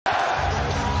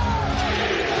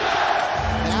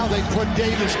they put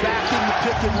Davis back in the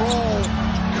pick and roll.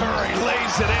 Curry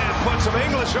lays it in, puts some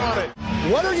English on it.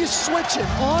 What are you switching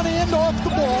on and off the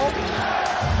ball?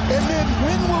 And then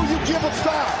when will you give a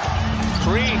foul?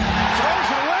 Green throws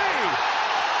it away.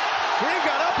 Green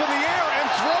got up in the air and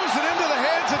throws it into the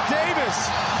hands of Davis.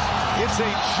 It's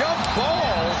a jump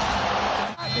ball.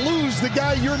 Lose the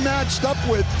guy you're matched up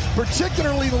with,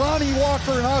 particularly Lonnie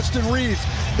Walker and Austin Reeves.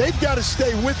 They've got to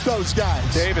stay with those guys.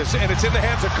 Davis, and it's in the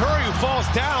hands of Curry, who falls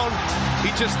down.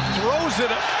 He just throws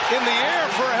it in the air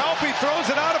for help. He throws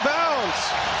it out of bounds.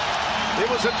 It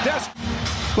was a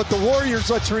But the Warriors,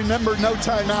 let's remember, no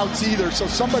timeouts either. So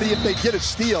somebody, if they get a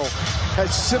steal,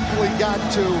 has simply got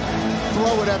to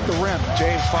throw it at the rim.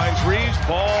 James finds Reeves,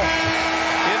 ball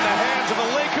in the hands of a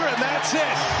Laker, and that's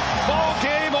it. Ball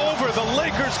game over. The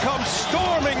Lakers come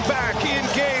storming back in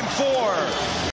Game 4.